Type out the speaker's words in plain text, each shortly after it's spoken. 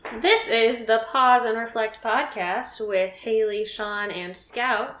This is the Pause and Reflect podcast with Haley, Sean, and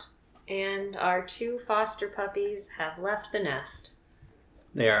Scout, and our 2 foster puppies have left the nest.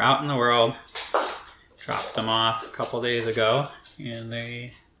 They are out in the world. Dropped them off a couple days ago, and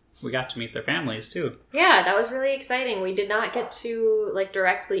we got to meet their families too. Yeah, that was really exciting. We did not get to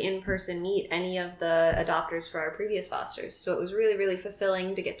directly in person meet any of the adopters for our previous fosters, so it was really, really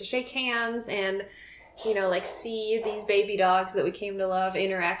fulfilling to get to shake hands and see these baby dogs that we came to love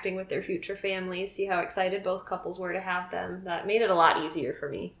interacting with their future families, see how excited both couples were to have them. That made it a lot easier for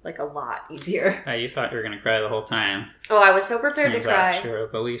me. A lot easier. You thought you were going to cry the whole time. Oh, I was so prepared to cry. Turns out you were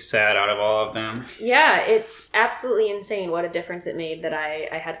the least sad out of all of them. Yeah, it's absolutely insane what a difference it made that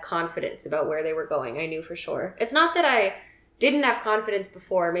I had confidence about where they were going. I knew for sure. It's not that I didn't have confidence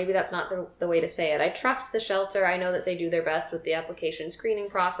before. Maybe that's not the way to say it. I trust the shelter. I know that they do their best with the application screening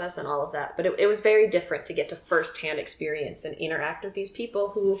process and all of that. But it was very different to get to firsthand experience and interact with these people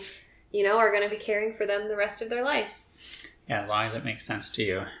who, are going to be caring for them the rest of their lives. Yeah, as long as it makes sense to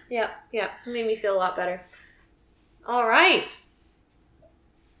you. Yeah. It made me feel a lot better. All right.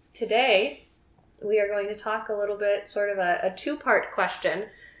 Today, we are going to talk a little bit, sort of a 2-part question.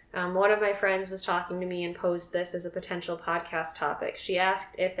 One of my friends was talking to me and posed this as a potential podcast topic. She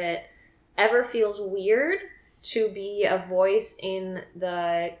asked if it ever feels weird to be a voice in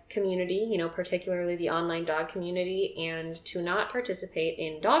the community, particularly the online dog community, and to not participate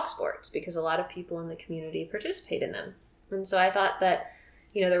in dog sports, because a lot of people in the community participate in them. And so I thought that,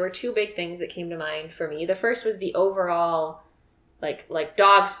 there were 2 big things that came to mind for me. The first was the overall like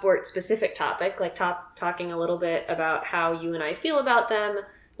dog sport specific topic, talking a little bit about how you and I feel about them,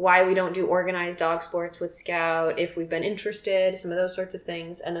 why we don't do organized dog sports with Scout, if we've been interested, some of those sorts of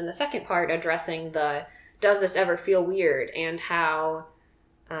things. And then the second part addressing does this ever feel weird, and how,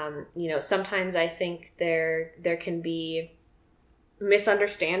 sometimes I think there can be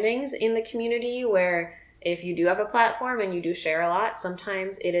misunderstandings in the community where if you do have a platform and you do share a lot,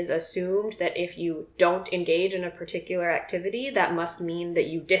 sometimes it is assumed that if you don't engage in a particular activity, that must mean that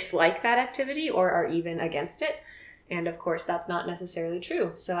you dislike that activity or are even against it. And of course, that's not necessarily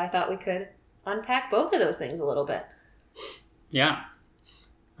true. So I thought we could unpack both of those things a little bit. Yeah.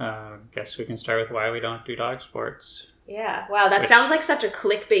 Guess we can start with why we don't do dog sports. Yeah. Wow, that sounds like such a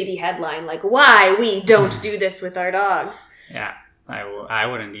clickbaity headline, why we don't do this with our dogs. Yeah. I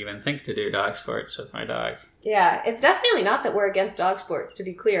wouldn't even think to do dog sports with my dog. Yeah, it's definitely not that we're against dog sports, to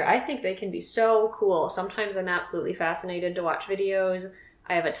be clear. I think they can be so cool. Sometimes I'm absolutely fascinated to watch videos.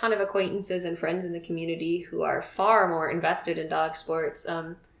 I have a ton of acquaintances and friends in the community who are far more invested in dog sports.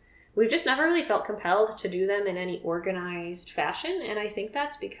 We've just never really felt compelled to do them in any organized fashion, and I think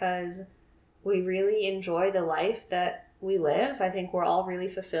that's because we really enjoy the life that we live. I think we're all really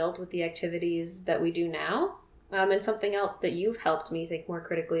fulfilled with the activities that we do now. And something else that you've helped me think more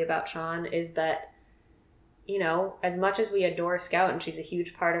critically about, Sean, is that, as much as we adore Scout and she's a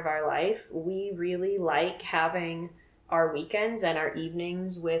huge part of our life, we really like having our weekends and our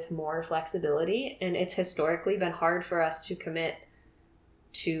evenings with more flexibility. And it's historically been hard for us to commit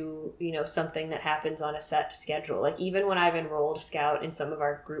to, something that happens on a set schedule. Even when I've enrolled Scout in some of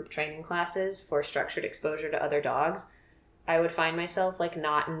our group training classes for structured exposure to other dogs, I would find myself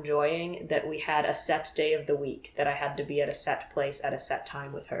not enjoying that we had a set day of the week, that I had to be at a set place at a set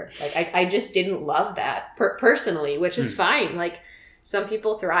time with her. I just didn't love that personally, which is fine. Some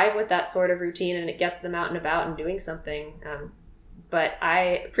people thrive with that sort of routine and it gets them out and about and doing something. But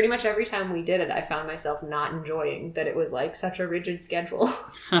I pretty much every time we did it, I found myself not enjoying that it was such a rigid schedule.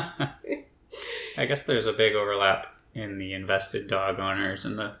 I guess there's a big overlap in the invested dog owners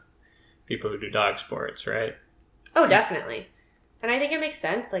and the people who do dog sports, right? Oh, definitely. And I think it makes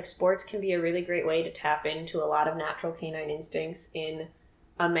sense. Sports can be a really great way to tap into a lot of natural canine instincts in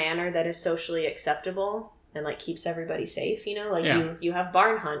a manner that is socially acceptable and keeps everybody safe, You have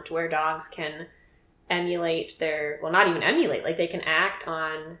barn hunt where dogs can emulate not even emulate, they can act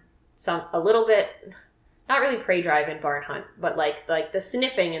on a little bit, not really prey drive in barn hunt, but like the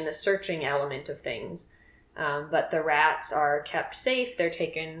sniffing and the searching element of things. But the rats are kept safe. They're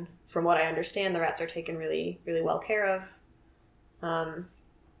taken, from what I understand, the rats are taken really, really well care of.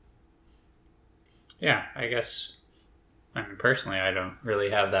 Yeah, I guess, personally, I don't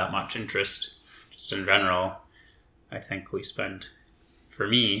really have that much interest. Just in general, I think we spend, for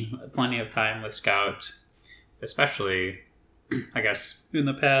me, plenty of time with Scout, especially, I guess, in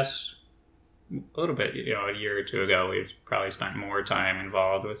the past, a little bit, a year or 2 ago, we've probably spent more time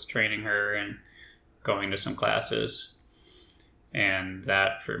involved with training her and going to some classes. And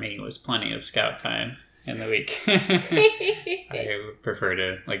that, for me, was plenty of Scout time in the week. I would prefer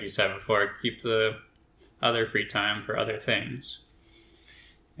to, like you said before, keep the other free time for other things.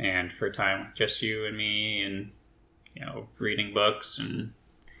 and for time with just you and me, and reading books and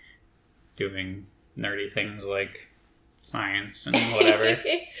doing nerdy things like science and whatever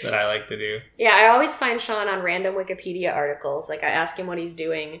that I like to do. Yeah, I always find Sean on random Wikipedia articles. Like, I ask him what he's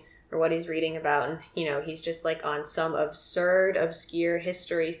doing or what he's reading about, and he's just like on some absurd, obscure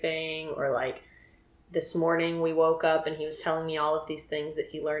history thing, or like this morning we woke up and he was telling me all of these things that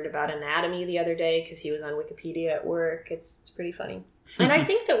he learned about anatomy the other day because he was on Wikipedia at work. It's pretty funny. And I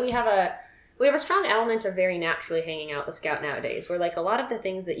think that we have a strong element of very naturally hanging out with Scout nowadays, where like a lot of the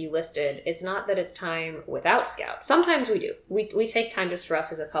things that you listed, it's not that it's time without Scout. Sometimes we do. We take time just for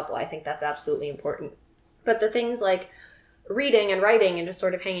us as a couple. I think that's absolutely important. But the things like reading and writing and just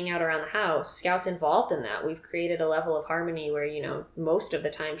sort of hanging out around the house, Scout's involved in that. We've created a level of harmony where, most of the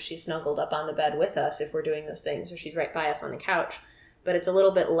time she's snuggled up on the bed with us if we're doing those things, or she's right by us on the couch. But it's a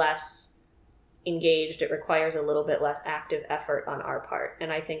little bit less engaged. It requires a little bit less active effort on our part.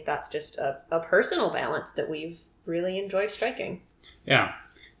 And I think that's just a personal balance that we've really enjoyed striking. Yeah.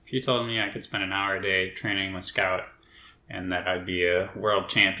 If you told me I could spend an hour a day training with Scout and that I'd be a world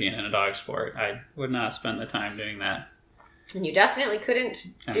champion in a dog sport, I would not spend the time doing that. And you definitely couldn't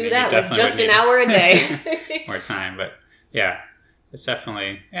do that with just an hour a day. More time. But yeah, it's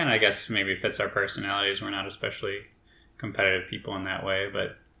definitely, and I guess maybe fits our personalities. We're not especially competitive people in that way,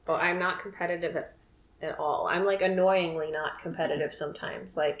 but well, I'm not competitive at all. I'm like annoyingly not competitive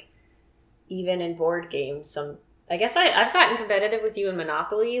sometimes. Like even in board games, I guess I've gotten competitive with you in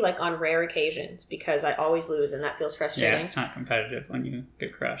Monopoly, like on rare occasions, because I always lose and that feels frustrating. Yeah, it's not competitive when you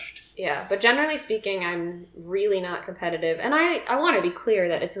get crushed. Yeah, but generally speaking, I'm really not competitive. And I want to be clear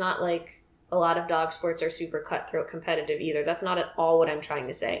that it's not like a lot of dog sports are super cutthroat competitive either. That's not at all what I'm trying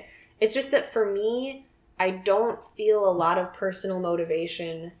to say. It's just that for me, I don't feel a lot of personal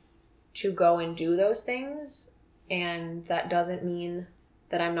motivation to go and do those things. And that doesn't mean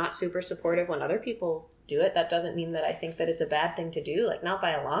that I'm not super supportive when other people do it. That doesn't mean that I think that it's a bad thing to do. Like, not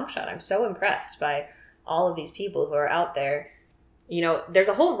by a long shot. I'm so impressed by all of these people who are out there. There's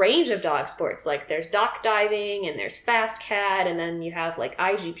a whole range of dog sports. Like, there's dock diving and there's fast cat, and then you have like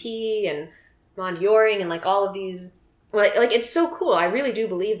IGP and Mondioring and like all of these. Like it's so cool. I really do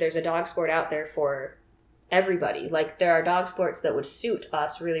believe there's a dog sport out there for everybody. Like, there are dog sports that would suit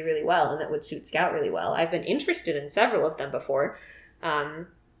us really, really well and that would suit Scout really well. I've been interested in several of them before.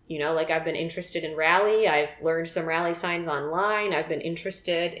 Like I've been interested in rally. I've learned some rally signs online. I've been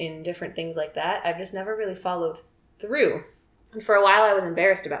interested in different things like that. I've just never really followed through. And for a while I was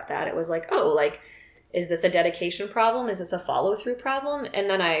embarrassed about that. It was like, oh, like, is this a dedication problem? Is this a follow-through problem? And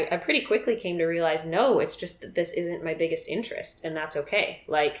then I pretty quickly came to realize, no, it's just that this isn't my biggest interest, and that's okay.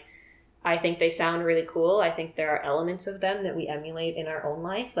 Like, I think they sound really cool. I think there are elements of them that we emulate in our own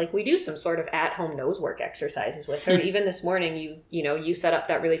life. Like, we do some sort of at-home nose work exercises with her. Even this morning, you set up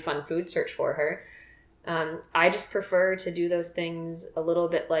that really fun food search for her. I just prefer to do those things a little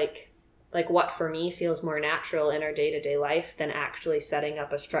bit like what for me feels more natural in our day-to-day life than actually setting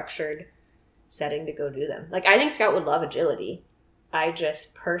up a structured setting to go do them. Like, I think Scout would love agility. I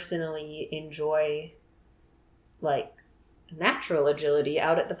just personally enjoy, like, natural agility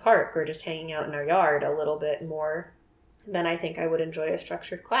out at the park or just hanging out in our yard a little bit more than I think I would enjoy a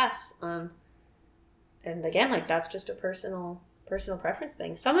structured class. And again, like, that's just a personal preference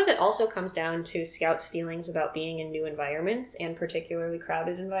thing. Some of it also comes down to Scout's feelings about being in new environments, and particularly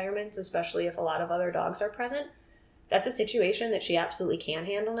crowded environments, especially if a lot of other dogs are present. That's a situation that she absolutely can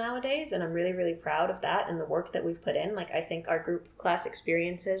handle nowadays, and I'm really, really proud of that and the work that we've put in. Like, I think our group class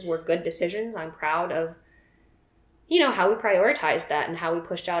experiences were good decisions. I'm proud of how we prioritized that and how we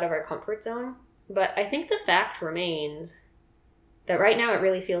pushed out of our comfort zone. But I think the fact remains that right now it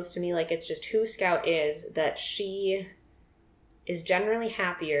really feels to me like it's just who Scout is, that she is generally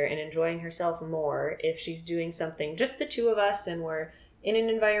happier and enjoying herself more if she's doing something just the two of us and we're in an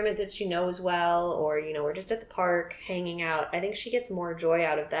environment that she knows well, or, we're just at the park hanging out. I think she gets more joy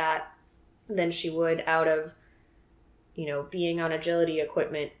out of that than she would out of being on agility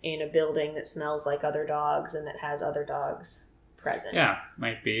equipment in a building that smells like other dogs and that has other dogs present. Yeah,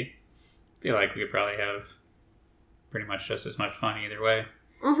 might be. I feel like we could probably have pretty much just as much fun either way.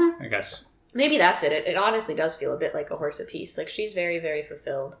 Mm-hmm. I guess. Maybe that's it. It honestly does feel a bit like a horse apiece. Like, she's very, very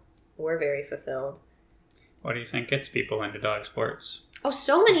fulfilled. We're very fulfilled. What do you think gets people into dog sports? Oh,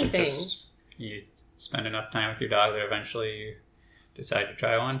 so many things. You spend enough time with your dog that eventually you decide to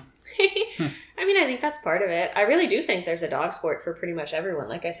try one? I mean, I think that's part of it. I really do think there's a dog sport for pretty much everyone.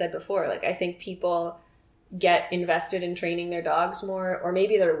 Like I said before, like, I think people get invested in training their dogs more, or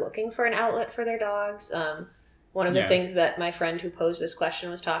maybe they're looking for an outlet for their dogs. One of the Yeah. things that my friend who posed this question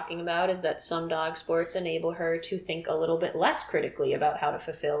was talking about is that some dog sports enable her to think a little bit less critically about how to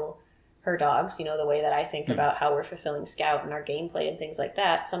fulfill her dogs. You know, the way that I think about how we're fulfilling Scout and our gameplay and things like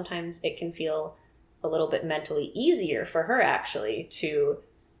that. Sometimes it can feel a little bit mentally easier for her actually to,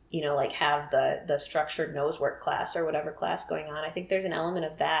 you know, like have the structured nose work class or whatever class going on. I think there's an element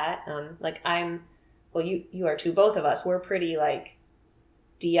of that. You are too, both of us, we're pretty like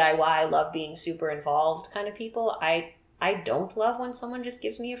DIY, love being super involved kind of people. I don't love when someone just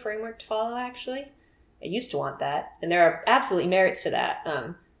gives me a framework to follow, actually. I used to want that, and there are absolutely merits to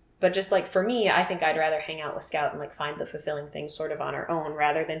that. But just like for me, I think I'd rather hang out with Scout and like find the fulfilling things sort of on our own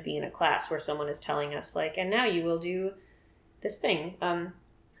rather than be in a class where someone is telling us like, and now you will do this thing.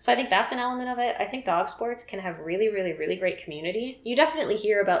 So I think that's an element of it. I think dog sports can have really, really, really great community. You definitely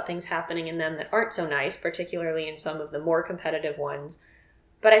hear about things happening in them that aren't so nice, particularly in some of the more competitive ones.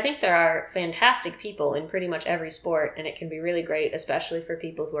 But I think there are fantastic people in pretty much every sport, and it can be really great, especially for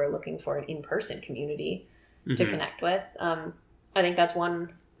people who are looking for an in-person community to connect with. I think that's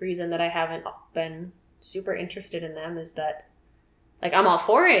one reason that I haven't been super interested in them is that, like, I'm all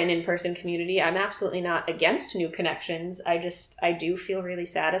for an in-person community. I'm absolutely not against new connections. I do feel really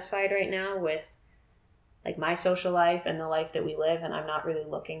satisfied right now with, like, my social life and the life that we live, and I'm not really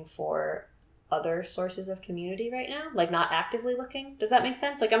looking for other sources of community right now, like not actively looking. Does that make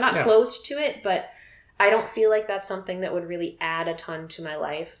sense? Like I'm not close to it, but I don't feel like that's something that would really add a ton to my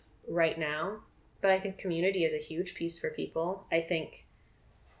life right now. But I think community is a huge piece for people. I think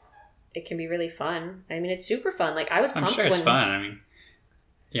it can be really fun. I mean, it's super fun. Like I was pumped. I'm sure it's fun. I mean,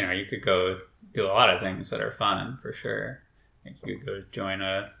 you know, you could go do a lot of things that are fun for sure. Like you could go join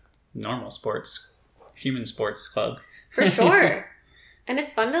a normal human sports club. For sure. And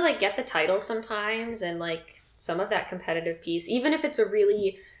it's fun to like get the titles sometimes and like some of that competitive piece, even if it's a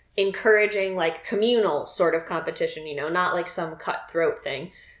really encouraging, like communal sort of competition, you know, not like some cutthroat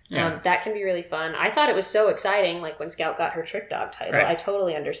thing. Yeah. That can be really fun. I thought it was so exciting, like when Scout got her trick dog title. Right. I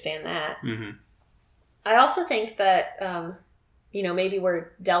totally understand that. Mm-hmm. I also think that, you know, maybe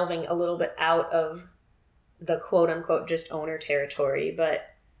we're delving a little bit out of the quote unquote just owner territory, but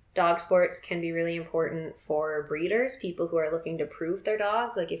dog sports can be really important for breeders, people who are looking to prove their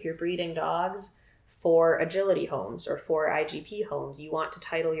dogs. Like if you're breeding dogs for agility homes or for IGP homes, you want to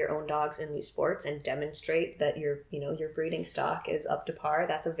title your own dogs in these sports and demonstrate that your breeding stock is up to par.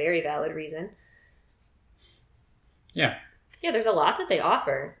 That's a very valid reason. Yeah. Yeah, there's a lot that they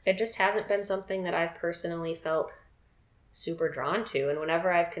offer. It just hasn't been something that I've personally felt super drawn to. And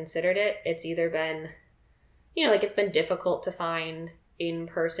whenever I've considered it, it's either been, you know, like it's been difficult to find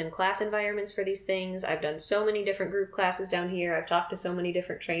in-person class environments for these things. I've done so many different group classes down here. I've talked to so many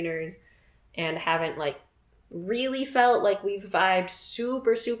different trainers and haven't like really felt like we've vibed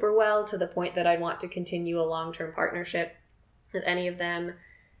super, super well to the point that I'd want to continue a long-term partnership with any of them.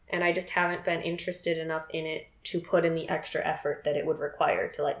 And I just haven't been interested enough in it to put in the extra effort that it would require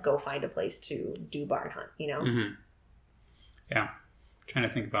to like go find a place to do barn hunt, you know? Mm-hmm. Yeah. I'm trying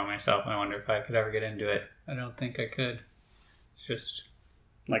to think about myself. I wonder if I could ever get into it. I don't think I could. It's just,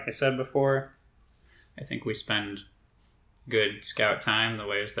 like I said before, I think we spend good Scout time the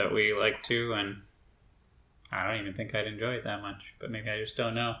ways that we like to, and I don't even think I'd enjoy it that much, but maybe I just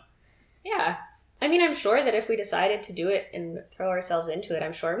don't know. Yeah. I mean, I'm sure that if we decided to do it and throw ourselves into it,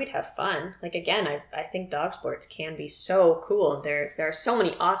 I'm sure we'd have fun. Like, again, I think dog sports can be so cool. There are so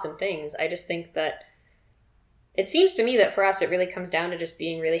many awesome things. I just think that it seems to me that for us, it really comes down to just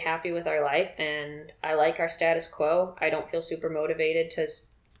being really happy with our life. And I like our status quo. I don't feel super motivated to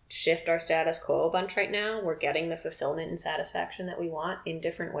shift our status quo a bunch right now. We're getting the fulfillment and satisfaction that we want in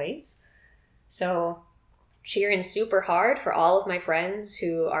different ways. So cheering super hard for all of my friends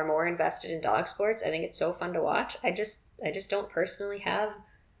who are more invested in dog sports. I think it's so fun to watch. I just don't personally have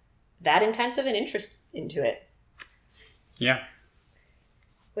that intense of an interest into it. Yeah.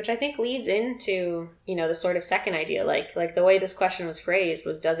 Which I think leads into, you know, the sort of second idea, like the way this question was phrased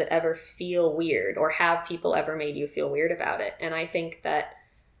was, does it ever feel weird, or have people ever made you feel weird about it? And I think that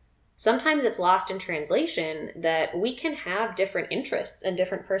sometimes it's lost in translation that we can have different interests and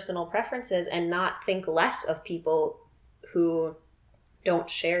different personal preferences and not think less of people who don't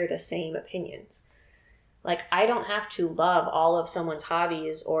share the same opinions. Like, I don't have to love all of someone's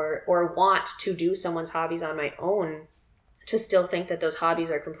hobbies or want to do someone's hobbies on my own to still think that those hobbies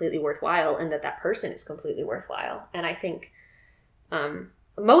are completely worthwhile and that person is completely worthwhile. And I think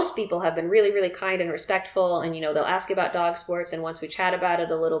most people have been really, really kind and respectful, and, you know, they'll ask about dog sports, and once we chat about it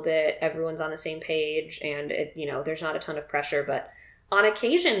a little bit, everyone's on the same page, and it, you know, there's not a ton of pressure. But on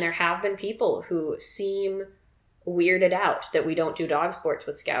occasion, there have been people who seem weirded out that we don't do dog sports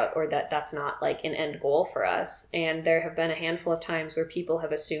with Scout, or that that's not like an end goal for us. And there have been a handful of times where people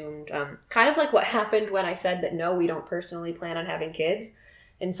have assumed, kind of like what happened when I said that no, we don't personally plan on having kids.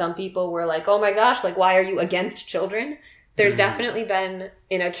 And some people were like, oh my gosh, like, why are you against children? There's definitely been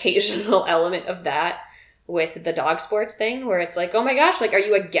an occasional element of that with the dog sports thing, where it's like, oh my gosh, like, are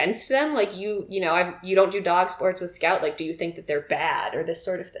you against them? Like, you don't do dog sports with Scout. Like, do you think that they're bad, or this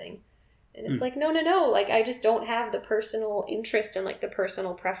sort of thing? And it's like, no. Like, I just don't have the personal interest and like the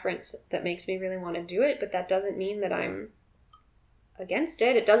personal preference that makes me really want to do it. But that doesn't mean that I'm against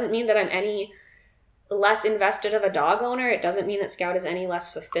it. It doesn't mean that I'm any less invested of a dog owner. It doesn't mean that Scout is any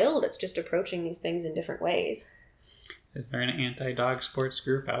less fulfilled. It's just approaching these things in different ways. Is there an anti-dog sports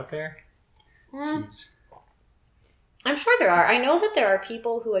group out there? I'm sure there are. I know that there are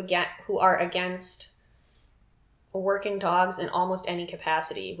people who are against working dogs in almost any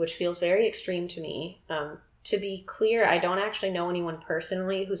capacity, which feels very extreme to me. To be clear, I don't actually know anyone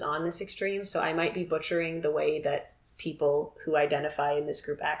personally who's on this extreme, so I might be butchering the way that people who identify in this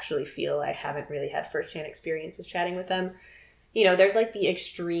group actually feel. I haven't really had firsthand experiences chatting with them. You know, there's like the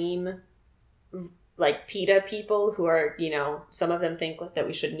extreme, like PETA people who are, you know, some of them think that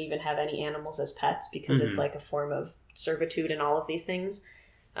we shouldn't even have any animals as pets because it's like a form of servitude and all of these things.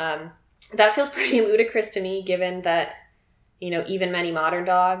 That feels pretty ludicrous to me, given that, you know, even many modern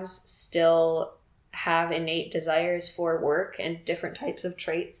dogs still have innate desires for work and different types of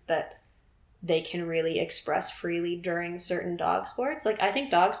traits that they can really express freely during certain dog sports. Like, I think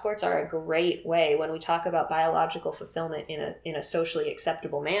dog sports are a great way when we talk about biological fulfillment in a socially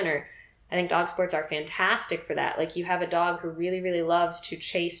acceptable manner. I think dog sports are fantastic for that. Like, you have a dog who really, really loves to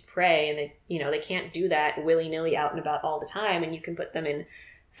chase prey, and they can't do that willy-nilly out and about all the time, and you can put them in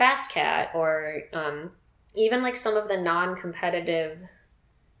Fast Cat, or even like some of the non-competitive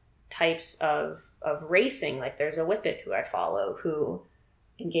types of racing. Like, there's a Whippet who I follow who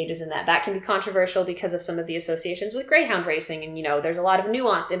engages in that. That can be controversial because of some of the associations with greyhound racing, and, you know, there's a lot of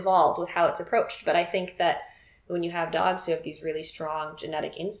nuance involved with how it's approached. But I think that when you have dogs who have these really strong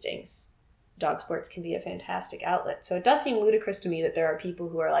genetic instincts, dog sports can be a fantastic outlet. So it does seem ludicrous to me that there are people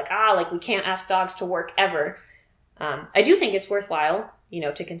who are like, we can't ask dogs to work ever. I do think it's worthwhile, you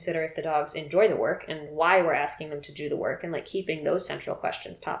know, to consider if the dogs enjoy the work and why we're asking them to do the work, and like keeping those central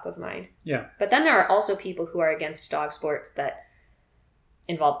questions top of mind. Yeah. But then there are also people who are against dog sports that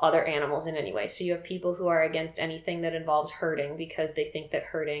involve other animals in any way. So you have people who are against anything that involves herding because they think that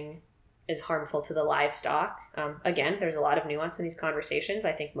herding is harmful to the livestock. Again, there's a lot of nuance in these conversations.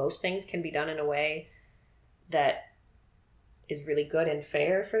 I think most things can be done in a way that is really good and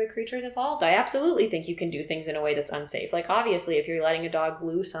fair for the creatures involved. I absolutely think you can do things in a way that's unsafe. Like, obviously, if you're letting a dog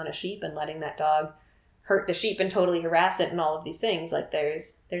loose on a sheep and letting that dog hurt the sheep and totally harass it and all of these things, like,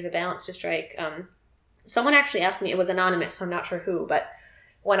 there's a balance to strike. Someone actually asked me, it was anonymous, so I'm not sure who, but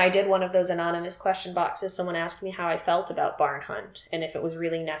when I did one of those anonymous question boxes, someone asked me how I felt about barn hunt and if it was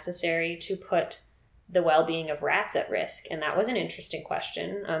really necessary to put the well-being of rats at risk. And that was an interesting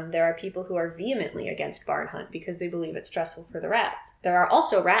question. There are people who are vehemently against barn hunt because they believe it's stressful for the rats. There are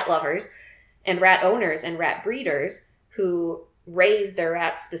also rat lovers and rat owners and rat breeders who raise their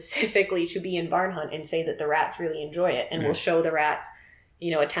rats specifically to be in barn hunt and say that the rats really enjoy it and will show the rats,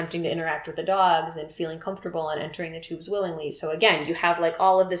 you know, attempting to interact with the dogs and feeling comfortable and entering the tubes willingly. So again, you have like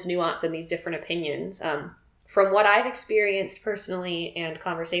all of this nuance and these different opinions. From what I've experienced personally and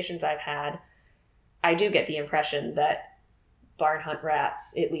conversations I've had, I do get the impression that barn hunt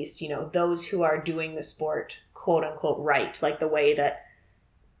rats, at least, you know, those who are doing the sport, quote unquote, right, like the way that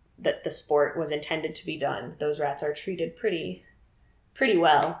the sport was intended to be done, those rats are treated pretty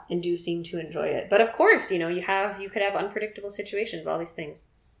well and do seem to enjoy it. But of course, you know, you could have unpredictable situations, all these things.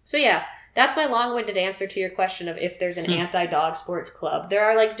 So yeah, that's my long-winded answer to your question of if there's an anti-dog sports club. There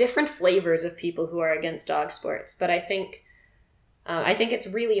are like different flavors of people who are against dog sports, but I think it's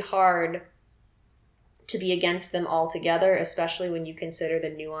really hard to be against them altogether, especially when you consider the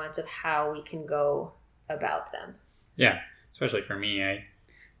nuance of how we can go about them. Yeah, especially for me, I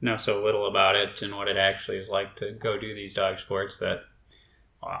know so little about it and what it actually is like to go do these dog sports that,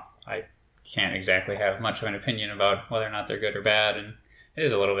 well, I can't exactly have much of an opinion about whether or not they're good or bad, and it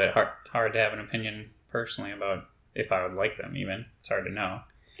is a little bit hard to have an opinion personally about if I would like them even. It's hard to know.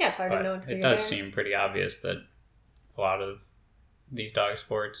 Yeah, it's hard to know until it does seem pretty obvious that a lot of these dog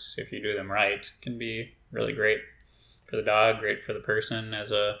sports, if you do them right, can be really great for the dog, great for the person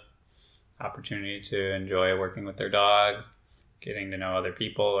as a opportunity to enjoy working with their dog, getting to know other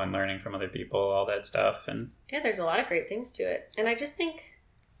people and learning from other people, all that stuff. And yeah, there's a lot of great things to it. And I just think,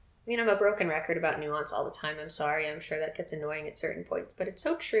 I mean, I'm a broken record about nuance all the time. I'm sorry. I'm sure that gets annoying at certain points, but it's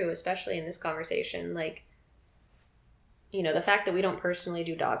so true, especially in this conversation. Like, the fact that we don't personally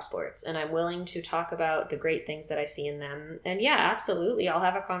do dog sports, and I'm willing to talk about the great things that I see in them. And yeah, absolutely, I'll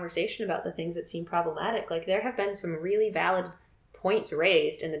have a conversation about the things that seem problematic. Like, there have been some really valid points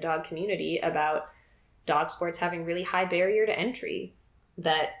raised in the dog community about dog sports having really high barrier to entry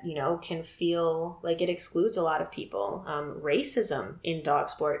that, can feel like it excludes a lot of people. Racism in dog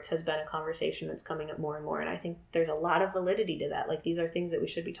sports has been a conversation that's coming up more and more, and I think there's a lot of validity to that. Like, these are things that we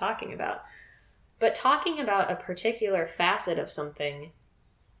should be talking about. But talking about a particular facet of something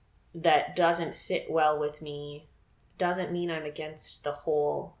that doesn't sit well with me doesn't mean I'm against the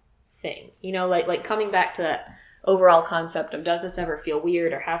whole thing. Like coming back to that overall concept of, does this ever feel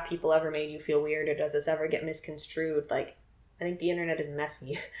weird, or have people ever made you feel weird, or does this ever get misconstrued? Like, I think the internet is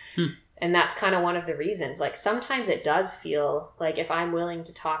messy. And that's kind of one of the reasons. Like, sometimes it does feel like if I'm willing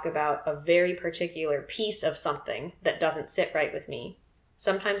to talk about a very particular piece of something that doesn't sit right with me,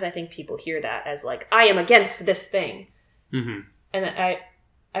 sometimes I think people hear that as like, I am against this thing. Mm-hmm. And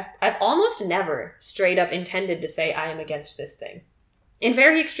I've almost never straight up intended to say I am against this thing. In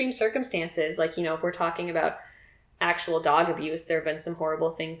very extreme circumstances, like, if we're talking about actual dog abuse, there have been some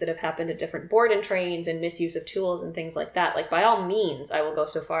horrible things that have happened at different board and trains and misuse of tools and things like that. Like, by all means, I will go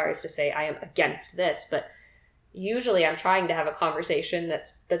so far as to say I am against this, but usually I'm trying to have a conversation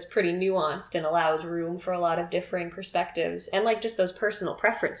that's pretty nuanced and allows room for a lot of differing perspectives and, like, just those personal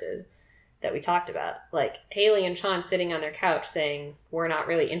preferences that we talked about. Like, Haley and Sean sitting on their couch saying we're not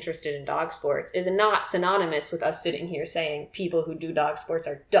really interested in dog sports is not synonymous with us sitting here saying people who do dog sports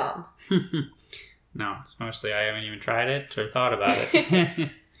are dumb. No, it's mostly I haven't even tried it or thought about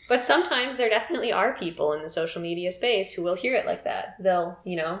it. But sometimes there definitely are people in the social media space who will hear it like that.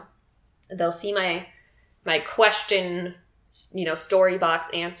 They'll see my question, story box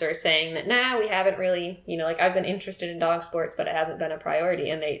answer saying that, nah, we haven't really, like, I've been interested in dog sports, but it hasn't been a priority.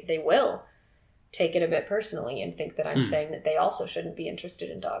 And they will take it a bit personally and think that I'm saying that they also shouldn't be interested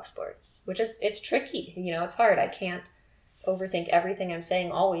in dog sports, which is, it's tricky. It's hard. I can't overthink everything I'm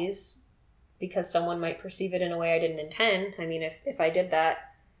saying always because someone might perceive it in a way I didn't intend. I mean, if I did that,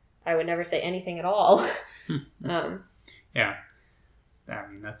 I would never say anything at all. Yeah. I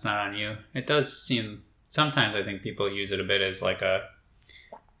mean, that's not on you. It does seem... Sometimes I think people use it a bit as like a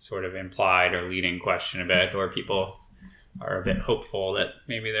sort of implied or leading question a bit, or people are a bit hopeful that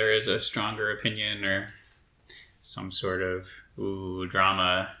maybe there is a stronger opinion or some sort of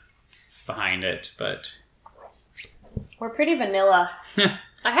drama behind it, but... We're pretty vanilla.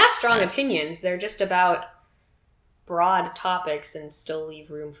 I have strong opinions. They're just about broad topics and still leave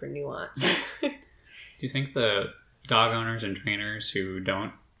room for nuance. Do you think the dog owners and trainers who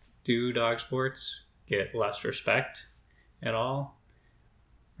don't do dog sports get less respect at all?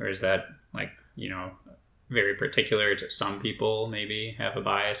 Or is that, like, very particular to some people, maybe have a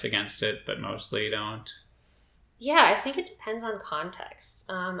bias against it, but mostly don't? Yeah, I think it depends on context.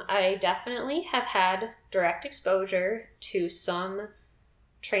 I definitely have had direct exposure to some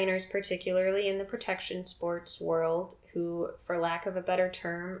trainers, particularly in the protection sports world, who, for lack of a better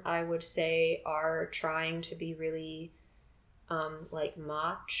term, I would say are trying to be really,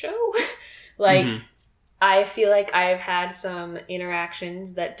 macho. I feel like I've had some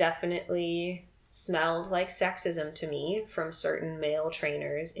interactions that definitely smelled like sexism to me from certain male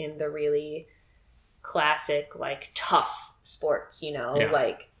trainers in the really classic, like, tough sports,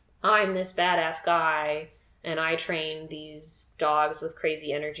 like, I'm this badass guy and I train these dogs with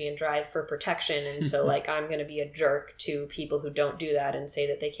crazy energy and drive for protection, and so, like, I'm going to be a jerk to people who don't do that and say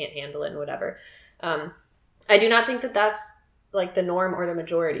that they can't handle it and whatever. I do not think that that's, like, the norm or the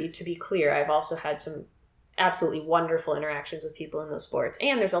majority, to be clear. I've also had some absolutely wonderful interactions with people in those sports,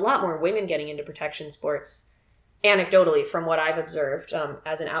 and there's a lot more women getting into protection sports, anecdotally, from what I've observed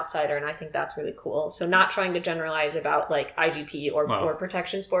as an outsider, and I think that's really cool. So not trying to generalize about, like, IGP or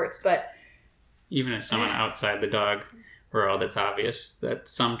protection sports, but... Even as someone outside the dog world, it's obvious that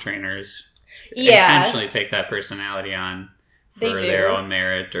some trainers intentionally take that personality on for their own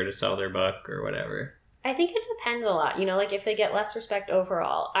merit or to sell their book or whatever. I think it depends a lot, like, if they get less respect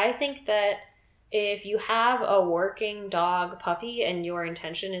overall. I think that if you have a working dog puppy and your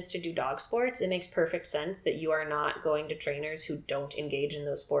intention is to do dog sports, it makes perfect sense that you are not going to trainers who don't engage in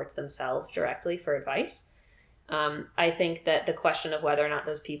those sports themselves directly for advice. I think that the question of whether or not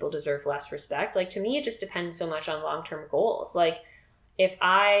those people deserve less respect, like, to me, it just depends so much on long-term goals. Like, if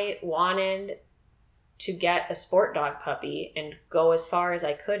I wanted to get a sport dog puppy and go as far as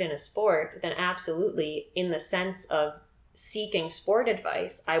I could in a sport, then absolutely, in the sense of seeking sport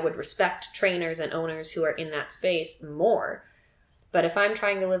advice, I would respect trainers and owners who are in that space more. But if I'm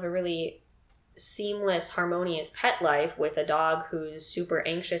trying to live a really seamless, harmonious pet life with a dog who's super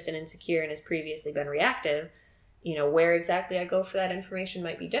anxious and insecure and has previously been reactive, where exactly I go for that information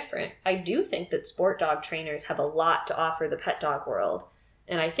might be different. I do think that sport dog trainers have a lot to offer the pet dog world.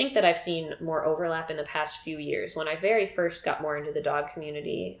 And I think that I've seen more overlap in the past few years. When I very first got more into the dog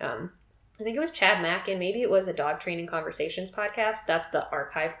community, I think it was Chad Mackin. Maybe it was a Dog Training Conversations podcast. That's the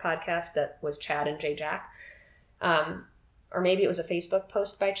archived podcast that was Chad and Jay Jack. Or maybe it was a Facebook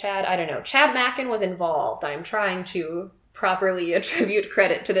post by Chad. I don't know. Chad Mackin was involved. I'm trying to properly attribute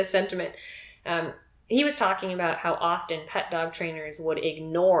credit to this sentiment. He was talking about how often pet dog trainers would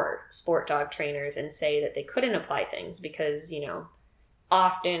ignore sport dog trainers and say that they couldn't apply things because,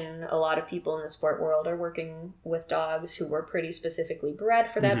 often a lot of people in the sport world are working with dogs who were pretty specifically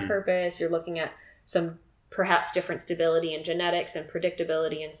bred for that purpose. You're looking at some perhaps different stability in genetics and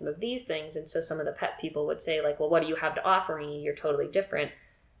predictability in some of these things. And so some of the pet people would say, like, well, what do you have to offer me? You're totally different.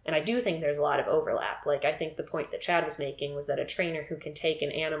 And I do think there's a lot of overlap. Like, I think the point that Chad was making was that a trainer who can take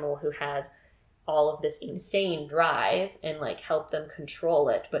an animal who has all of this insane drive and, like, help them control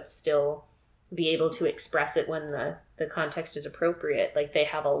it, but still be able to express it when the context is appropriate. Like, they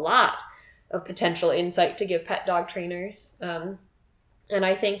have a lot of potential insight to give pet dog trainers. And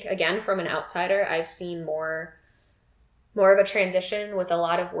I think, again, from an outsider, I've seen more of a transition with a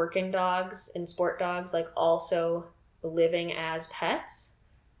lot of working dogs and sport dogs, like, also living as pets.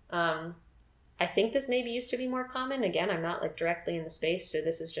 I think this maybe used to be more common. Again, I'm not, like, directly in the space, so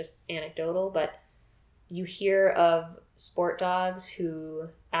this is just anecdotal, but you hear of sport dogs who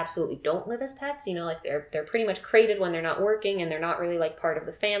absolutely don't live as pets, like they're pretty much crated when they're not working and they're not really, like, part of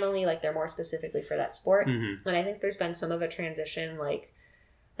the family, like they're more specifically for that sport. And I think there's been some of a transition, like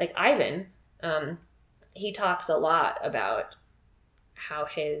Ivan, he talks a lot about how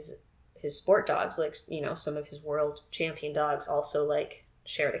his sport dogs, like, some of his world champion dogs also, like,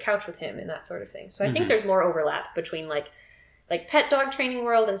 share the couch with him and that sort of thing. So I think there's more overlap between, like pet dog training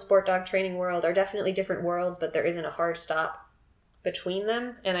world and sport dog training world are definitely different worlds, but there isn't a hard stop between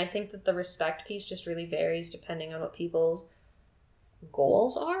them. And I think that the respect piece just really varies depending on what people's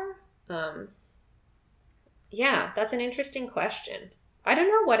goals are. Yeah, that's an interesting question. I don't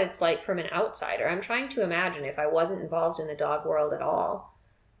know what it's like from an outsider. I'm trying to imagine if I wasn't involved in the dog world at all.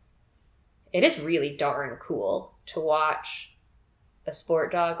 It is really darn cool to watch a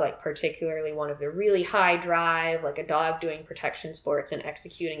sport dog, like particularly one of the really high drive, like a dog doing protection sports and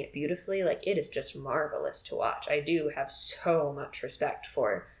executing it beautifully. Like, it is just marvelous to watch. I do have so much respect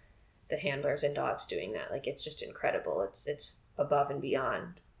for the handlers and dogs doing that. Like, it's just incredible. It's above and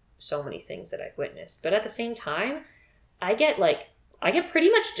beyond so many things that I've witnessed. But at the same time, I get pretty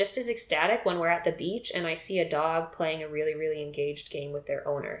much just as ecstatic when we're at the beach and I see a dog playing a really, really engaged game with their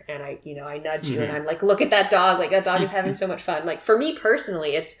owner. And I nudge you and I'm like, look at that dog. Like, that dog is having so much fun. Like, for me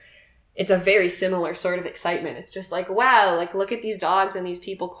personally, it's a very similar sort of excitement. It's just like, wow, like, look at these dogs and these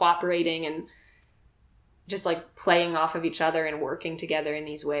people cooperating and just, like, playing off of each other and working together in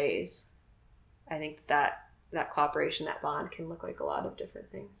these ways. I think that cooperation, that bond can look like a lot of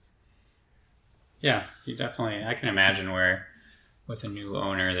different things. Yeah, I can imagine where with a new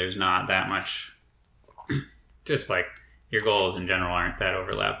owner, there's not that much, just like your goals in general aren't that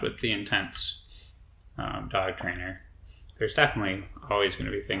overlapped with the intense dog trainer. There's definitely always going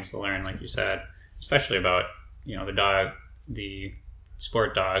to be things to learn, like you said, especially about, the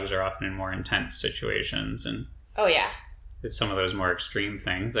sport dogs are often in more intense situations. And oh yeah, it's some of those more extreme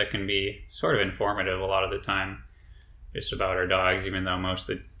things that can be sort of informative a lot of the time just about our dogs, even though most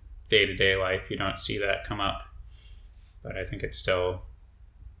of the day-to-day life you don't see that come up. But I think it still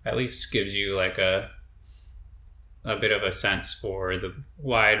at least gives you, like, a bit of a sense for the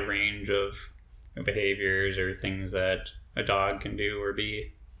wide range of behaviors or things that a dog can do or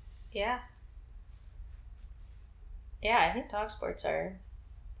be. Yeah. Yeah, I think dog sports are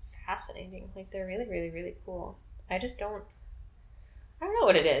fascinating. Like, they're really, really, really cool. I don't know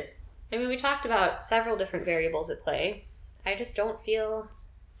what it is. I mean, we talked about several different variables at play. I just don't feel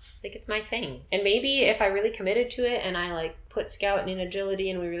like it's my thing. And maybe if I really committed to it and I, like, put Scout in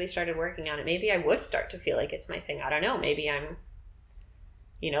agility and we really started working on it, maybe I would start to feel like it's my thing. I don't know. Maybe I'm,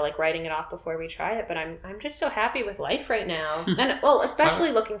 like, writing it off before we try it, but I'm just so happy with life right now. And, well,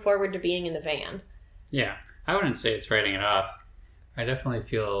 especially looking forward to being in the van. Yeah. I wouldn't say it's writing it off. I definitely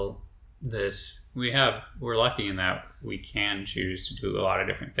feel this. We're lucky in that we can choose to do a lot of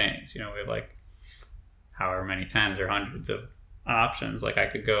different things. We have, like, however many tens or hundreds of options. Like, I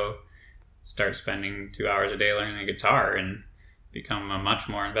could go start spending 2 hours a day learning the guitar and become a much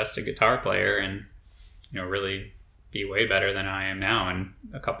more invested guitar player and, really be way better than I am now in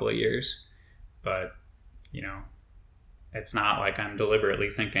a couple of years. But, it's not like I'm deliberately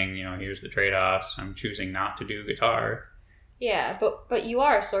thinking, here's the trade-offs. I'm choosing not to do guitar. Yeah, but you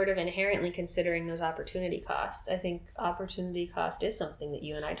are sort of inherently considering those opportunity costs. I think opportunity cost is something that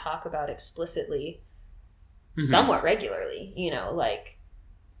you and I talk about explicitly somewhat regularly. Like,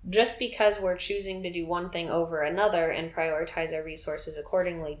 just because we're choosing to do one thing over another and prioritize our resources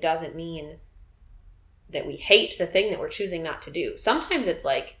accordingly doesn't mean that we hate the thing that we're choosing not to do. Sometimes it's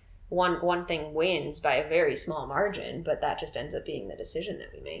like one thing wins by a very small margin, but that just ends up being the decision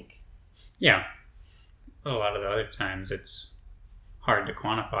that we make. Yeah. A lot of the other times it's hard to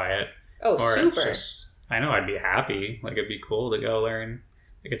quantify it. Oh, or super. It's just, I know I'd be happy. Like, it'd be cool to go learn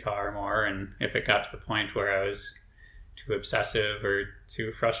the guitar more. And if it got to the point where I was too obsessive or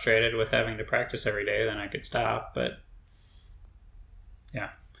too frustrated with having to practice every day, then I could stop. But yeah,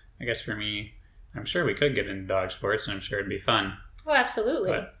 I guess for me, I'm sure we could get into dog sports and I'm sure it'd be fun. Oh,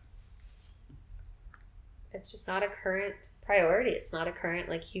 absolutely. But it's just not a current priority. It's not a current,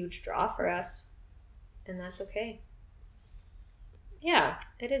 like, huge draw for us. And that's okay. Yeah,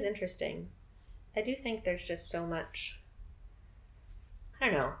 it is interesting. I do think there's just so much, I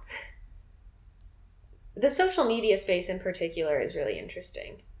don't know. The social media space in particular is really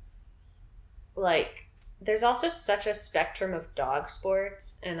interesting. Like, there's also such a spectrum of dog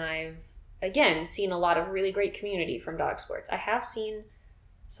sports, and I've, again, seen a lot of really great community from dog sports. I have seen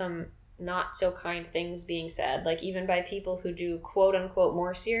some not so kind things being said, like even by people who do quote unquote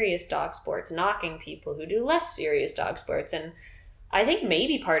more serious dog sports, knocking people who do less serious dog sports. And I think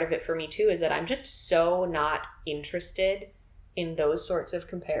maybe part of it for me too is that I'm just so not interested in those sorts of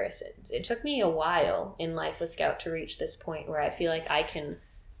comparisons. It took me a while in life with Scout to reach this point where I feel like I can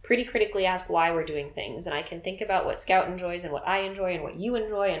pretty critically ask why we're doing things, and I can think about what Scout enjoys and what I enjoy and what you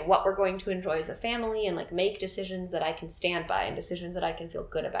enjoy and what we're going to enjoy as a family, and like make decisions that I can stand by and decisions that I can feel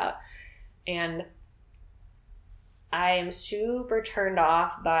good about. And I am super turned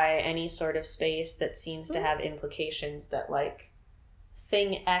off by any sort of space that seems to have implications that, like,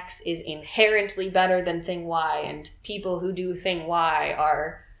 thing X is inherently better than thing Y, and people who do thing Y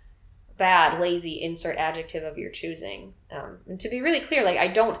are bad, lazy, insert adjective of your choosing. And to be really clear, like, I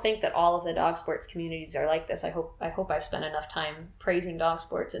don't think that all of the dog sports communities are like this. I hope I've spent enough time praising dog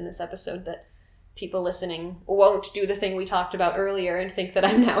sports in this episode that people listening won't do the thing we talked about earlier and think that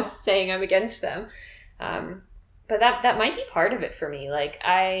I'm now saying I'm against them. But that might be part of it for me. Like,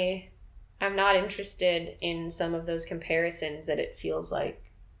 I'm not interested in some of those comparisons that it feels like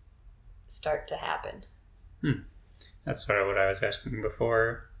start to happen. That's sort of what I was asking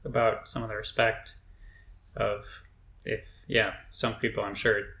before about some of the respect of some people I'm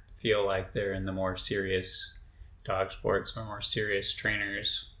sure feel like they're in the more serious dog sports or more serious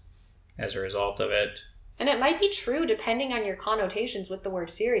trainers as a result of it. And it might be true depending on your connotations with the word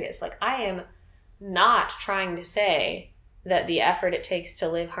serious. Like, I am not trying to say that the effort it takes to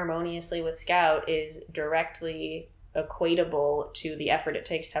live harmoniously with Scout is directly equatable to the effort it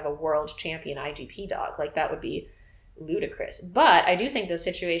takes to have a world champion IGP dog. Like, that would be ludicrous. But I do think those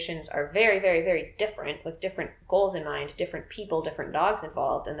situations are very, very, very different, with different goals in mind, different people, different dogs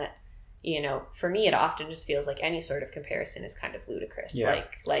involved, and that, for me, it often just feels like any sort of comparison is kind of ludicrous. Yeah.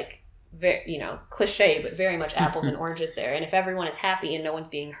 Like very, cliche, but very much apples and oranges there. And if everyone is happy and no one's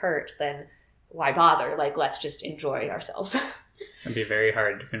being hurt, then why bother? Like, let's just enjoy ourselves. It'd be very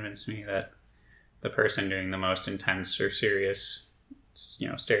hard to convince me that the person doing the most intense or serious,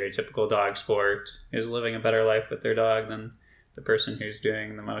 stereotypical dog sport is living a better life with their dog than the person who's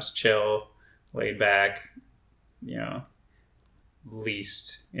doing the most chill, laid back,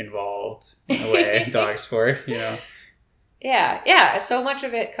 least involved in a way dog sport, Yeah. So much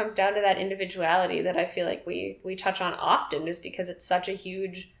of it comes down to that individuality that I feel like we touch on often, just because it's such a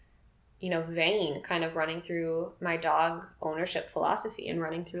huge, vein kind of running through my dog ownership philosophy and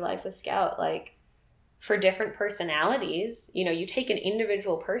running through life with Scout. Like, for different personalities, you take an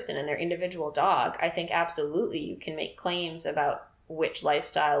individual person and their individual dog, I think absolutely you can make claims about which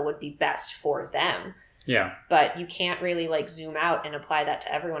lifestyle would be best for them. Yeah. But you can't really zoom out and apply that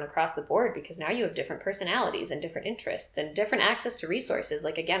to everyone across the board, because now you have different personalities and different interests and different access to resources.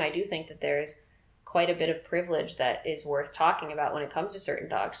 Like, again, I do think that there's quite a bit of privilege that is worth talking about when it comes to certain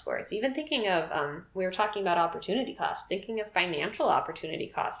dog sports. Even thinking of, we were talking about opportunity cost, thinking of financial opportunity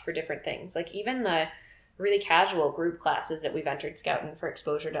cost for different things. Like, even the really casual group classes that we've entered Scout in for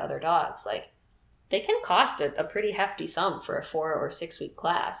exposure to other dogs, like, they can cost a pretty hefty sum for a 4 or 6 week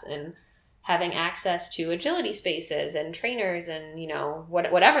class. And having access to agility spaces and trainers and,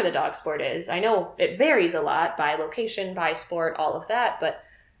 whatever the dog sport is. I know it varies a lot by location, by sport, all of that, but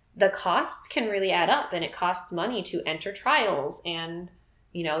the costs can really add up, and it costs money to enter trials, and,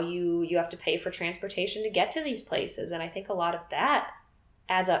 you have to pay for transportation to get to these places. And I think a lot of that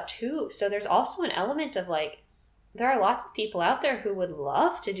adds up too. So there's also an element of there are lots of people out there who would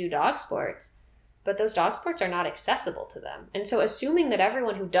love to do dog sports, but those dog sports are not accessible to them. And so assuming that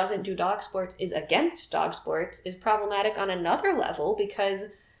everyone who doesn't do dog sports is against dog sports is problematic on another level,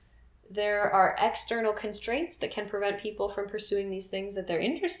 because there are external constraints that can prevent people from pursuing these things that they're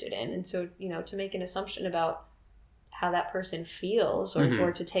interested in. And so, to make an assumption about how that person feels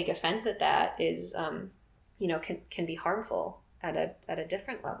or to take offense at that is, can be harmful at a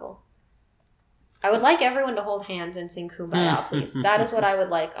different level. I would like everyone to hold hands and sing Kumbaya, please. That is what I would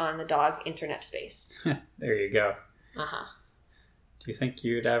like on the dog internet space. There you go. Uh-huh. Do you think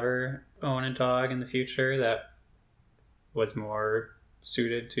you'd ever own a dog in the future that was more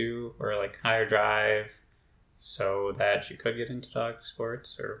suited to, or like higher drive, so that you could get into dog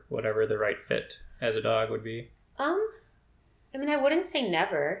sports, or whatever the right fit as a dog would be? I wouldn't say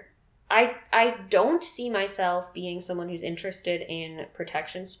never. I don't see myself being someone who's interested in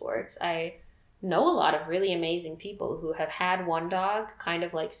protection sports. I know a lot of really amazing people who have had one dog, kind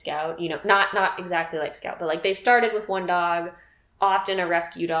of like Scout, not exactly like Scout, but like they've started with one dog, often a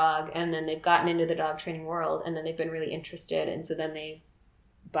rescue dog, and then they've gotten into the dog training world, and then they've been really interested, and so then they've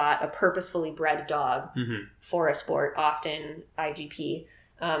bought a purposefully bred dog for a sport, often IGP.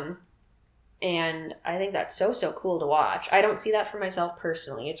 And I think that's so cool to watch. I don't see that for myself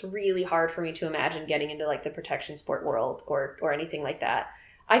personally. It's really hard for me to imagine getting into like the protection sport world or anything like that.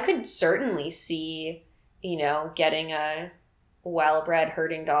 I could certainly see, getting a well-bred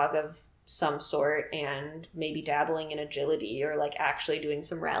herding dog of some sort and maybe dabbling in agility or like actually doing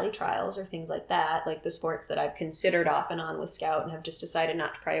some rally trials or things like that, like the sports that I've considered off and on with Scout and have just decided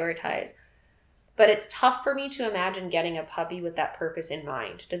not to prioritize. But it's tough for me to imagine getting a puppy with that purpose in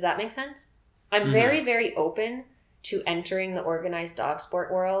mind. Does that make sense? I'm very, very open to entering the organized dog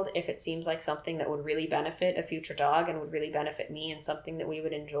sport world if it seems like something that would really benefit a future dog and would really benefit me and something that we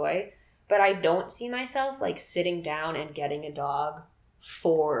would enjoy. But I don't see myself like sitting down and getting a dog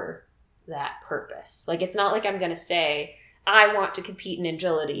for that purpose. Like, it's not like I'm going to say, I want to compete in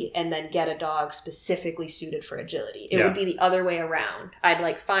agility and then get a dog specifically suited for agility. It would be the other way around. I'd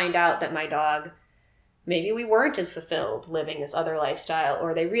like find out that my dog, maybe we weren't as fulfilled living this other lifestyle,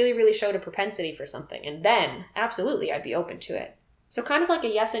 or they really, really showed a propensity for something. And then, absolutely, I'd be open to it. So kind of like a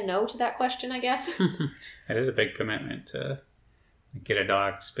yes and no to that question, I guess. It is a big commitment to get a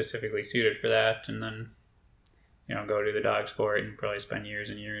dog specifically suited for that, and then, go to the dog sport and probably spend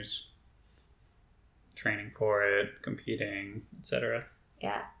years and years training for it, competing, etc.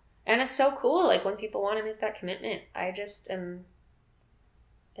 Yeah. And it's so cool, like, when people want to make that commitment. I just am...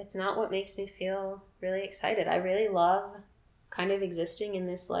 It's not what makes me feel really excited. I really love kind of existing in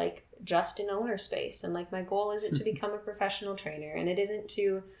this like just an owner space. And like my goal isn't to become a professional trainer, and it isn't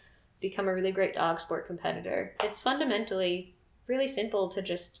to become a really great dog sport competitor. It's fundamentally really simple to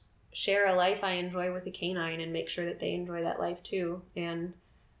just share a life I enjoy with a canine and make sure that they enjoy that life too. And,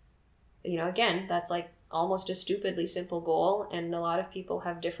 again, that's like almost a stupidly simple goal. And a lot of people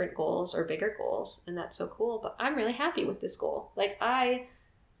have different goals or bigger goals, and that's so cool. But I'm really happy with this goal. Like, I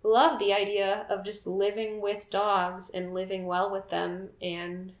love the idea of just living with dogs and living well with them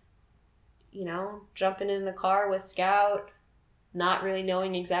and, jumping in the car with Scout, not really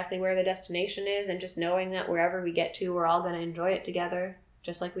knowing exactly where the destination is, and just knowing that wherever we get to, we're all going to enjoy it together,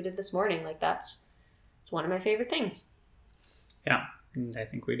 just like we did this morning. Like, it's one of my favorite things. Yeah, I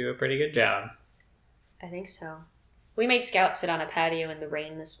think we do a pretty good job. I think so. We made Scout sit on a patio in the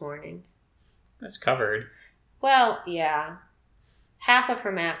rain this morning. That's covered. Well, yeah. Half of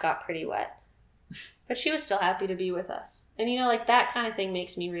her mat got pretty wet, but she was still happy to be with us. And that kind of thing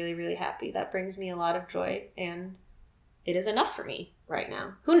makes me really, really happy. That brings me a lot of joy, and it is enough for me right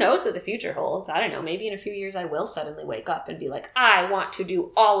now. Who knows what the future holds? I don't know. Maybe in a few years I will suddenly wake up and be like, I want to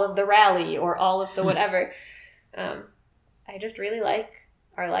do all of the rally or all of the whatever. I just really like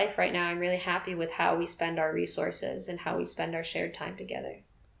our life right now. I'm really happy with how we spend our resources and how we spend our shared time together.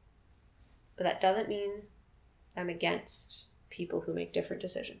 But that doesn't mean I'm against people who make different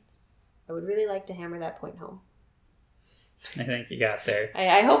decisions. I would really like to hammer that point home. I think you got there.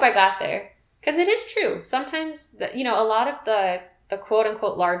 I hope I got there. Because it is true. Sometimes, a lot of the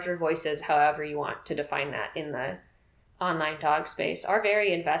quote-unquote larger voices, however you want to define that in the online dog space, are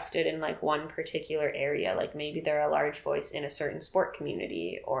very invested in like one particular area. Like maybe they're a large voice in a certain sport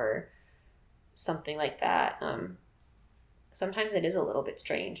community or something like that. Sometimes it is a little bit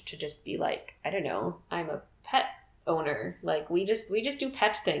strange to just be like, I don't know, I'm a pet owner. Like we just do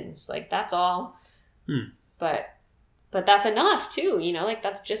pet things. Like that's all. But that's enough too, like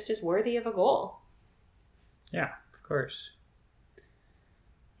that's just as worthy of a goal. Yeah, of course.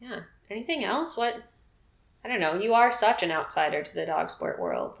 Yeah. Anything else? What? I don't know. You are such an outsider to the dog sport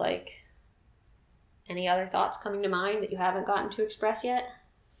world. Like, Any other thoughts coming to mind that you haven't gotten to express yet?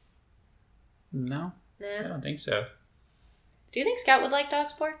 No, Nah. I don't think so. Do you think Scout would like dog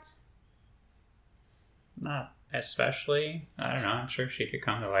sports? Not especially. I don't know. I'm sure she could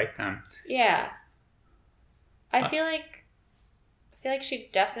come to like them. Yeah. I feel like she'd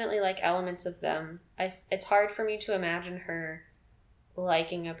definitely like elements of them. It's hard for me to imagine her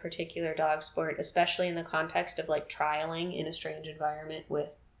liking a particular dog sport, especially in the context of like trialing in a strange environment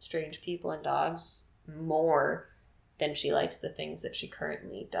with strange people and dogs more than she likes the things that she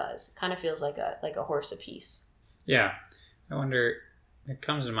currently does. It kind of feels like a horse apiece. Yeah. I wonder, it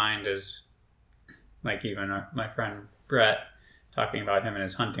comes to mind as like even my friend Brett talking about him and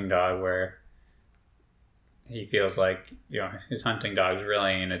his hunting dog, where he feels like, his hunting dog's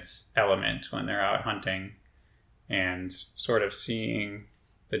really in its element when they're out hunting, and sort of seeing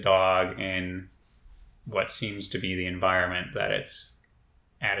the dog in what seems to be the environment that it's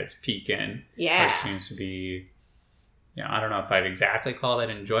at its peak in. Yeah. There seems to be, I don't know if I'd exactly call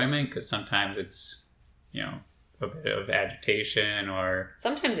that enjoyment, because sometimes it's, a bit of agitation, or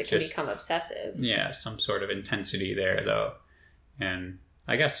sometimes it can become obsessive. Yeah, some sort of intensity there, though. And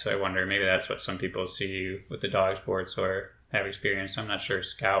I guess I wonder, maybe that's what some people see with the dog sports or have experienced. I'm not sure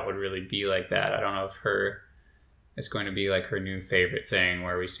Scout would really be like that. I don't know if it's going to be like her new favorite thing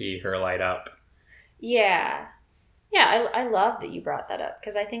where we see her light up. Yeah. Yeah, I love that you brought that up,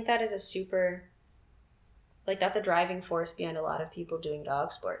 because I think that is a super, like, that's a driving force behind a lot of people doing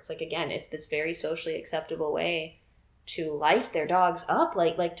dog sports. Like, again, it's this very socially acceptable way to light their dogs up.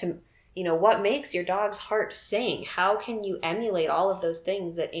 Like to, what makes your dog's heart sing? How can you emulate all of those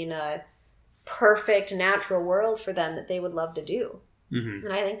things that in a perfect natural world for them that they would love to do? Mm-hmm.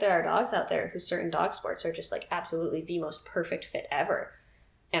 And I think there are dogs out there whose certain dog sports are just like absolutely the most perfect fit ever.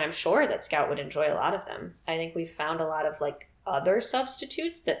 And I'm sure that Scout would enjoy a lot of them. I think we've found a lot of like other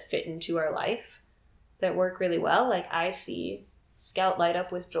substitutes that fit into our life that work really well. Like I see Scout light up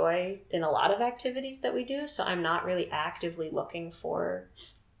with joy in a lot of activities that we do. So I'm not really actively looking for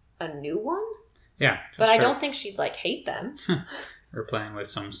a new one. Yeah. But I don't think she'd like hate them. Or playing with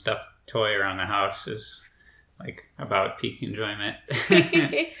some stuffed toy around the house is like about peak enjoyment.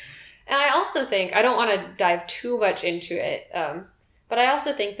 And I also think, I don't want to dive too much into it, but I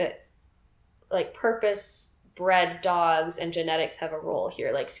also think that like purpose-bred dogs and genetics have a role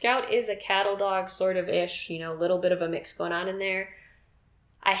here. Like Scout is a cattle dog sort of ish, a little bit of a mix going on in there.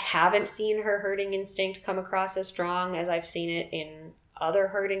 I haven't seen her herding instinct come across as strong as I've seen it in other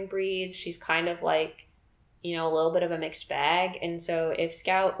herding breeds. She's kind of like, a little bit of a mixed bag. And so if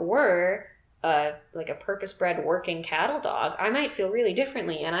Scout were like a purpose-bred working cattle dog, I might feel really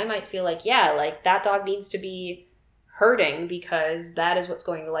differently. And I might feel like, yeah, like that dog needs to be herding because that is what's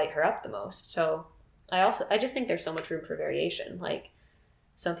going to light her up the most. So I just think there's so much room for variation. Like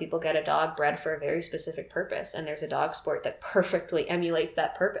some people get a dog bred for a very specific purpose, and there's a dog sport that perfectly emulates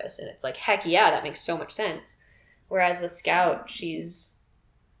that purpose. And it's like, heck yeah, that makes so much sense. Whereas with Scout, she's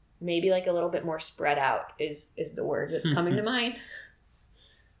maybe like a little bit more spread out is the word that's coming to mind.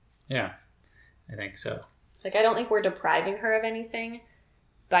 Yeah, I think so. Like, I don't think we're depriving her of anything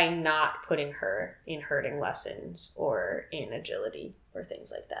by not putting her in herding lessons or in agility or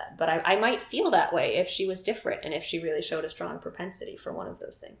things like that. But I might feel that way if she was different and if she really showed a strong propensity for one of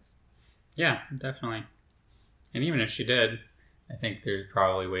those things. Yeah, definitely. And even if she did, I think there's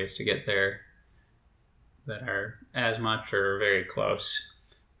probably ways to get there that are as much or very close.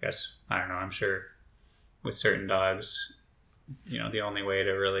 I guess, I don't know, I'm sure with certain dogs, the only way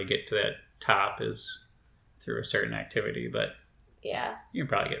to really get to that top is through a certain activity, but yeah, you can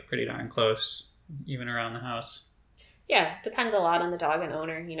probably get pretty darn close even around the house. Yeah, depends a lot on the dog and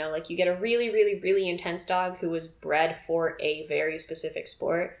owner. Like you get a really, really, really intense dog who was bred for a very specific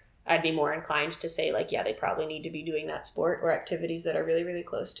sport. I'd be more inclined to say like, yeah, they probably need to be doing that sport or activities that are really, really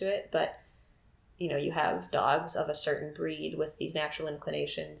close to it. But you have dogs of a certain breed with these natural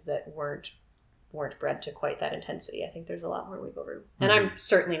inclinations that weren't bred to quite that intensity. I think there's a lot more wiggle room. Mm-hmm. And I'm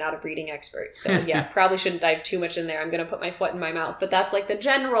certainly not a breeding expert. So yeah, probably shouldn't dive too much in there. I'm going to put my foot in my mouth. But that's like the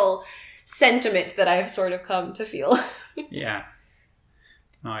general sentiment that I've sort of come to feel. Yeah.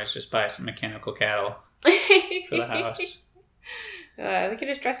 You can always just buy some mechanical cattle for the house. We could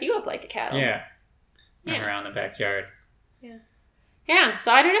just dress you up like a cattle. Yeah. And around the backyard. Yeah. Yeah.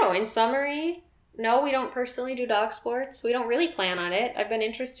 So I don't know. In summary, no, we don't personally do dog sports. We don't really plan on it. I've been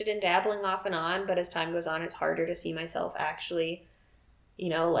interested in dabbling off and on, but as time goes on, it's harder to see myself actually,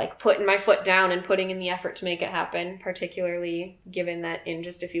 like putting my foot down and putting in the effort to make it happen, particularly given that in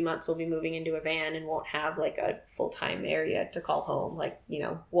just a few months we'll be moving into a van and won't have like a full-time area to call home. Like,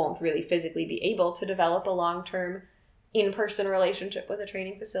 won't really physically be able to develop a long-term in-person relationship with a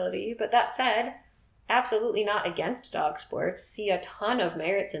training facility. But that said, absolutely not against dog sports, see a ton of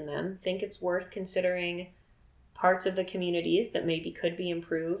merits in them, think it's worth considering parts of the communities that maybe could be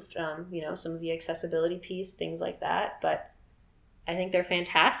improved, some of the accessibility piece, things like that. But I think they're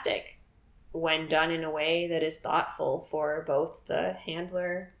fantastic when done in a way that is thoughtful for both the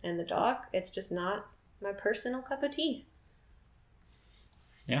handler and the dog. It's just not my personal cup of tea.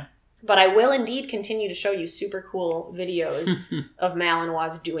 Yeah. But I will indeed continue to show you super cool videos of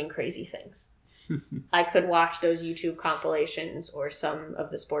Malinois doing crazy things. I could watch those YouTube compilations, or some of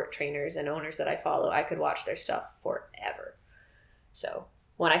the sport trainers and owners that I follow. I could watch their stuff forever. So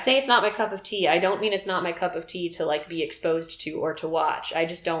when I say it's not my cup of tea, I don't mean it's not my cup of tea to like be exposed to or to watch. I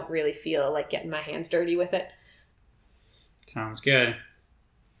just don't really feel like getting my hands dirty with it. Sounds good.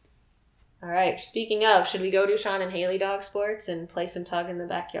 All right. Speaking of, should we go do Sean and Haley dog sports and play some tug in the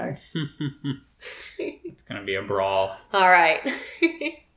backyard? It's going to be a brawl. All right.